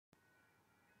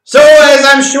So, as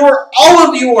I'm sure all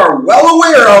of you are well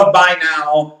aware of by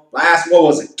now,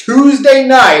 Tuesday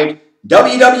night,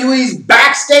 WWE's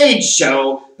backstage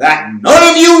show that none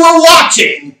of you were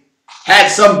watching had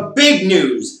some big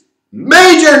news,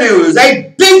 major news,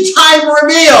 a big-time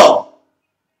reveal.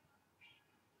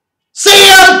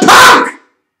 CM Punk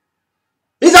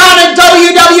is on a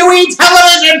WWE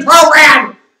television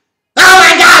program. Oh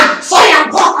my God,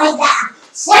 CM Punk is back.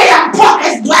 CM Punk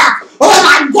is back. Oh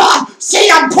my God,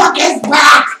 CM Punk is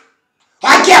back.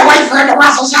 I can't wait for him to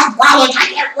wrestle Seth Rollins. I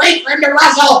can't wait for him to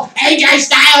wrestle AJ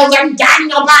Styles and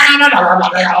Daniel Bryan.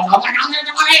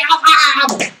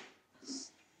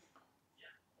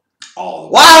 All the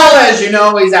while, as you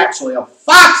know, he's actually a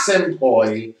Fox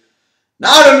employee,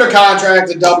 not under contract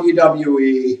to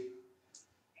WWE.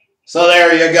 So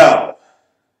there you go.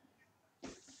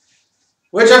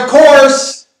 Which, of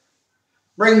course,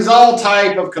 brings all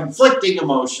type of conflicting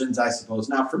emotions, I suppose.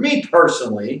 Now, for me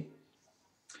personally,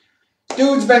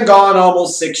 dude's been gone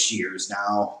almost 6 years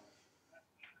now.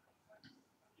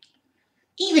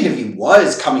 Even if he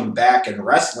was coming back and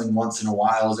wrestling once in a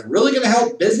while, is it really going to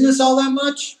help business all that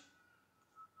much?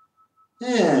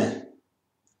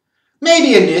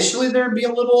 Maybe initially there'd be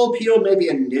a little appeal. Maybe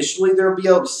initially there'd be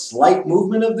a slight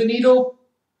movement of the needle.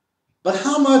 But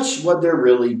how much would there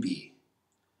really be?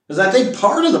 Because I think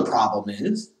part of the problem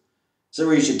is, so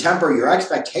where you should temper your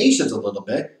expectations a little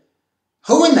bit,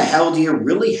 who in the hell do you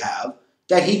really have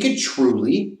that he could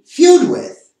truly feud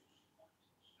with?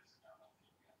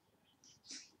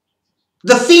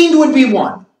 The Fiend would be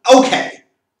one. Okay.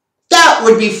 That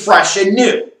would be fresh and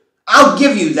new. I'll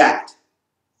give you that.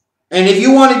 And if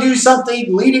you want to do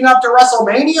something leading up to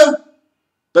WrestleMania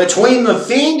between The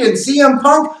Fiend and CM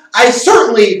Punk, I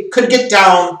certainly could get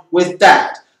down with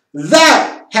that.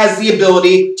 That has the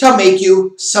ability to make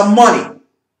you some money.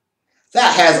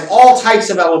 That has all types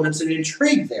of elements and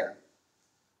intrigue there.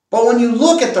 But when you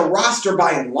look at the roster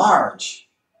by and large,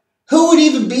 who would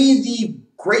even be the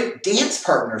great dance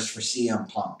partners for CM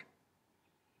Punk?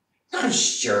 I'm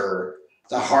sure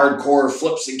the hardcore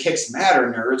flips and kicks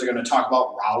matter nerds are going to talk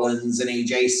about Rollins and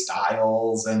AJ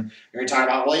Styles, and they're going to talk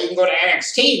about, well, you can go to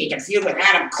NXT, he can feud with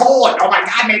Adam Cole, and oh my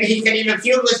God, maybe he can even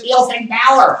feud with heel Finn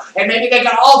Balor, and maybe they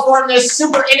can all form this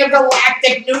super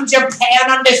intergalactic New Japan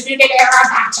Undisputed Era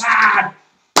faction.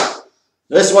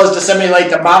 This was to simulate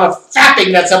the amount of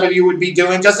fapping that some of you would be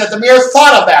doing just at the mere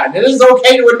thought of that. And it is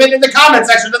okay to admit in the comment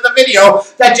section of the video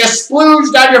that you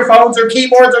splooged on your phones or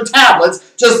keyboards or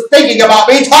tablets just thinking about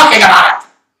me talking about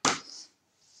it.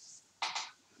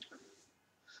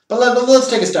 But let's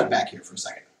take a step back here for a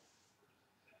second.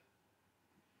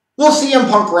 We'll see CM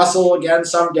Punk wrestle again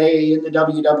someday in the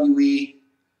WWE.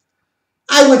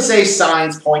 I would say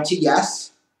signs point to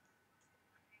yes.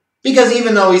 Because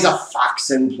even though he's a Fox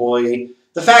employee,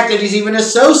 the fact that he's even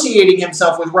associating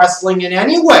himself with wrestling in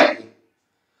any way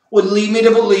would lead me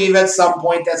to believe at some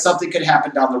point that something could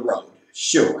happen down the road.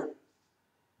 Sure.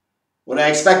 Would I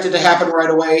expect it to happen right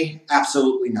away?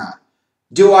 Absolutely not.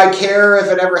 Do I care if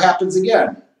it ever happens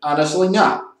again? Honestly,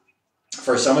 not.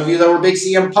 For some of you that were big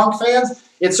CM Punk fans,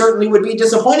 it certainly would be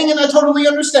disappointing, and I totally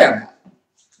understand that.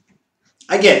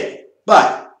 I get it.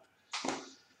 But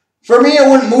for me, it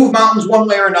wouldn't move mountains one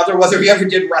way or another whether he ever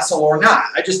did wrestle or not.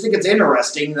 I just think it's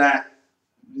interesting that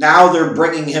now they're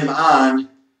bringing him on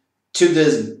to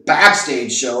this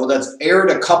backstage show that's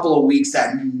aired a couple of weeks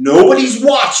that nobody's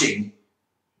watching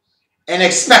and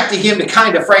expecting him to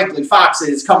kind of, frankly,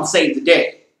 Fox's come save the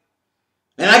day.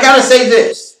 And I gotta say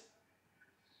this.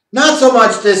 Not so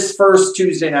much this first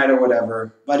Tuesday night or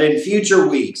whatever, but in future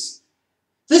weeks,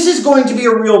 this is going to be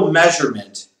a real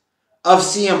measurement of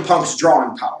CM Punk's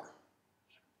drawing power.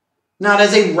 Not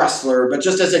as a wrestler, but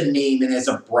just as a name and as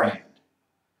a brand.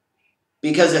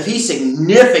 Because if he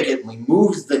significantly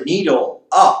moves the needle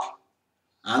up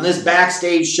on this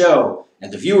backstage show,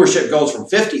 and the viewership goes from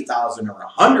 50,000 or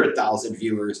 100,000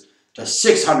 viewers to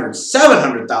 600,000,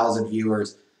 700,000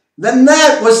 viewers, then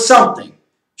that was something.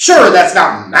 Sure, that's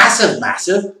not massive,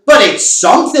 but it's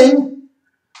something.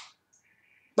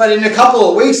 But in a couple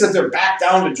of weeks, if they're back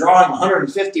down to drawing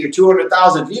 150 or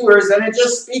 200,000 viewers, then it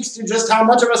just speaks to just how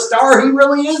much of a star he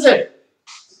really isn't.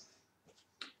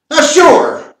 Now,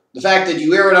 sure, the fact that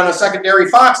you air it on a secondary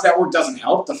Fox network doesn't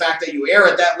help. The fact that you air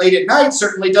it that late at night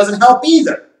certainly doesn't help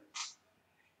either.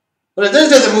 But if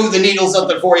this doesn't move the needle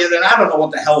something for you, then I don't know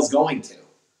what the hell's going to.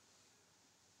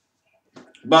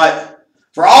 But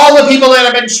for all the people that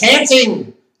have been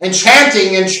chanting and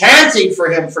chanting and chanting for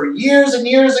him for years and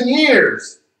years and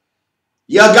years,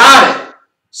 you got it.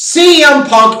 CM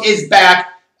Punk is back,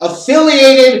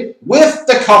 affiliated with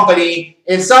the company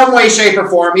in some way, shape, or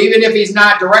form, even if he's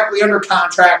not directly under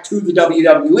contract to the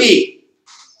WWE.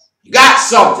 You got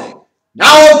something.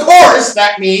 Now, of course,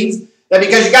 that means that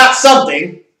because you got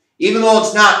something, even though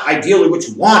it's not ideally what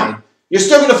you wanted, you're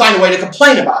still going to find a way to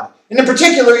complain about it. And in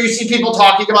particular, you see people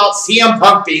talking about CM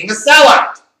Punk being a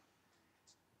sellout.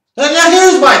 And now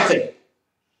here's my thing.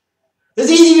 It's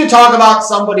easy to talk about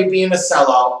somebody being a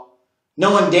sellout,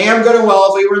 knowing damn good and well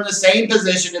if we were in the same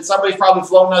position and somebody's probably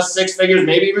flown us 6 figures,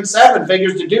 maybe even 7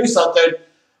 figures to do something,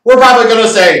 we're probably going to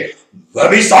say,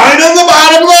 let me sign on the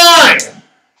bottom line.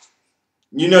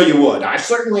 You know you would. I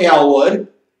certainly hell would.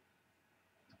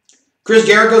 Chris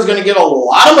Jericho's going to get a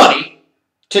lot of money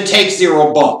to take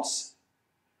 0 bumps.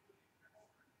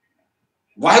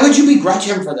 Why would you begrudge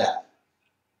him for that?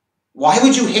 Why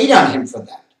would you hate on him for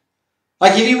that?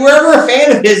 Like, if you were ever a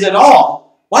fan of his at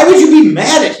all, why would you be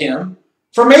mad at him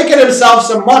for making himself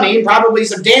some money, probably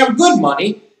some damn good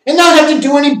money, and not have to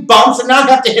do any bumps and not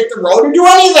have to hit the road or do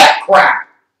any of that crap?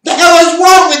 The hell is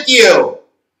wrong with you?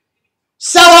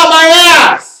 Sell out my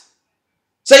ass!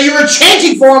 So you were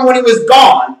chanting for him when he was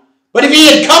gone, but if he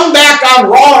had come back on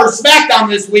Raw or SmackDown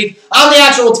this week on the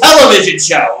actual television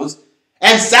shows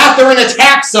and sat there and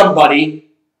attacked somebody,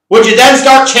 would you then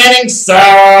start chanting, sell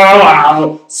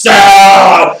out, sell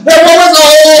out? Then what was the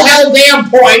whole hell damn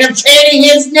point of chanting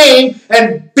his name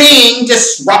and being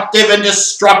disruptive and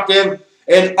destructive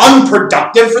and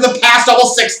unproductive for the past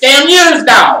almost 6 damn years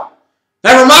now?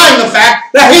 Never mind the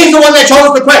fact that he's the one that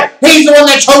chose to quit. He's the one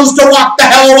that chose to walk the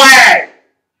hell away.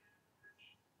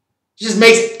 It just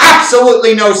makes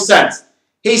absolutely no sense.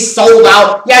 He sold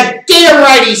out. Yeah, damn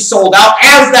right he sold out,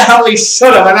 as the hell he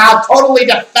should have, and I'll totally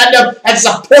defend him and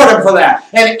support him for that.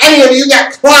 And any of you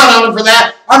that clown on him for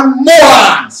that are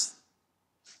morons.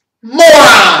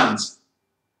 Morons.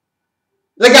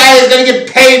 The guy is going to get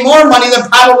paid more money than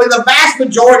probably the vast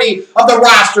majority of the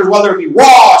rosters, whether it be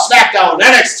Raw, SmackDown,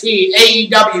 NXT,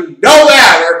 AEW, no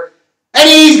matter, and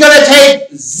he's going to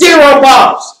take 0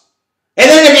 bumps. And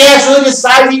then if he actually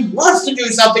decides he wants to do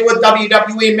something with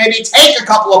WWE and maybe take a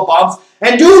couple of bumps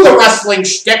and do the wrestling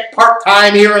shtick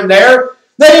part-time here and there,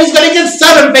 then he's going to get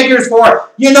 7 figures for it.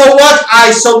 You know what?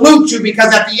 I salute you,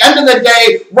 because at the end of the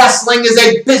day, wrestling is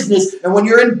a business. And when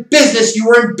you're in business, you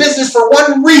were in business for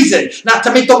one reason, not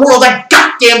to make the world a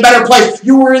goddamn better place.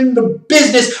 You were in the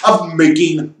business of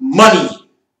making money.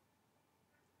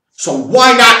 So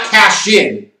why not cash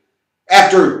in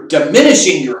after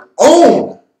diminishing your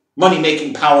own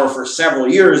money-making power for several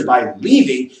years by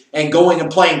leaving and going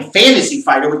and playing fantasy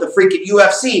fighter with the freaking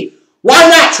UFC? Why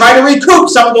not try to recoup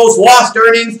some of those lost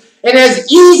earnings in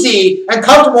as easy and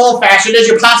comfortable a fashion as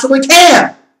you possibly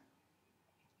can?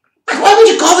 Like, why would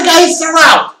you call the guy a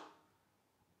sellout?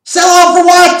 Sell out for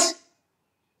what?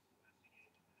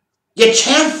 You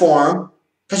chant for him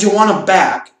because you want him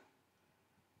back.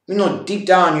 You know, deep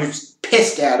down you're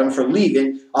pissed at him for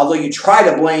leaving, although you try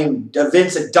to blame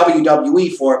Vince at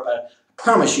WWE for it, but I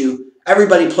promise you,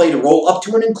 everybody played a role up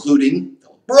to and including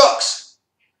Brooks.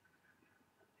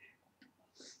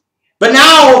 But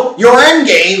now, your end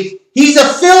game, he's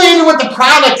affiliated with the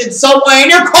product in some way,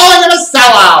 and you're calling him a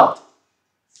sellout.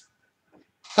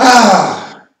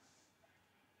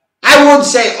 I would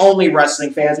say only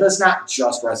wrestling fans, but it's not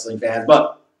just wrestling fans,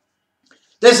 but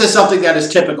this is something that is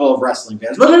typical of wrestling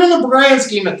fans. But in the grand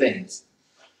scheme of things,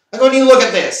 like when you look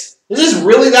at this, is this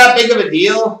really that big of a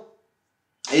deal?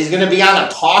 He's going to be on a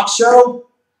talk show?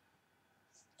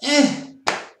 Let's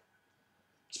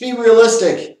be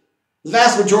realistic. The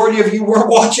vast majority of you weren't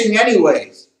watching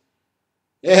anyways.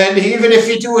 And even if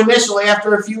you do initially,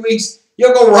 after a few weeks,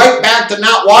 you'll go right back to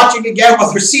not watching again,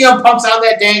 whether CM Punk's on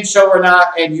that dang show or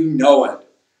not, and you know it.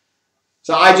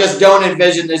 So I just don't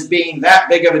envision this being that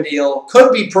big of a deal.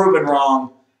 Could be proven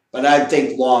wrong, but I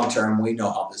think long term we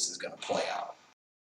know how this is going to play out.